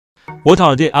What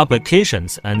are the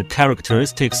applications and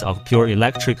characteristics of pure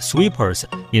electric sweepers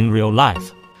in real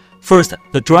life? First,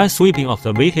 the dry sweeping of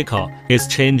the vehicle is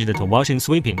changed to washing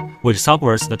sweeping, which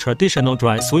subverts the traditional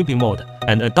dry sweeping mode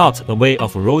and adopts the way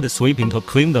of road sweeping to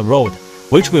clean the road,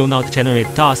 which will not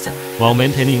generate dust while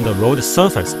maintaining the road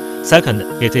surface. Second,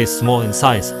 it is small in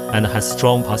size and has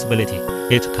strong possibility.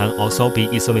 It can also be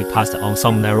easily passed on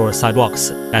some narrower sidewalks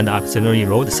and auxiliary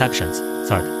road sections.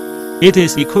 Third, it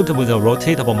is equipped with a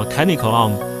rotatable mechanical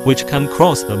arm which can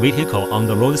cross the vehicle on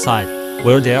the roadside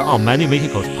where there are many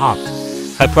vehicles parked.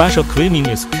 High-pressure cleaning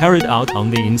is carried out on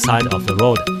the inside of the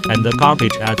road, and the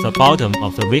garbage at the bottom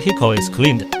of the vehicle is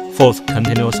cleaned. Fourth,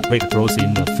 continuous breakthroughs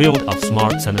in the field of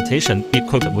smart sanitation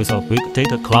equipped with a big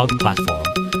data cloud platform.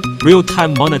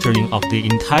 Real-time monitoring of the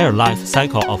entire life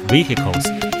cycle of vehicles.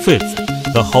 Fifth,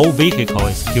 the whole vehicle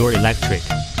is pure electric,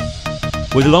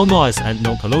 with low noise and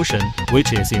no pollution,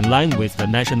 which is in line with the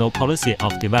national policy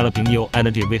of developing new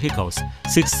energy vehicles.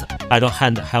 Sixth, idle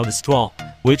handheld straw,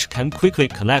 which can quickly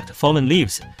collect fallen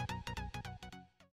leaves,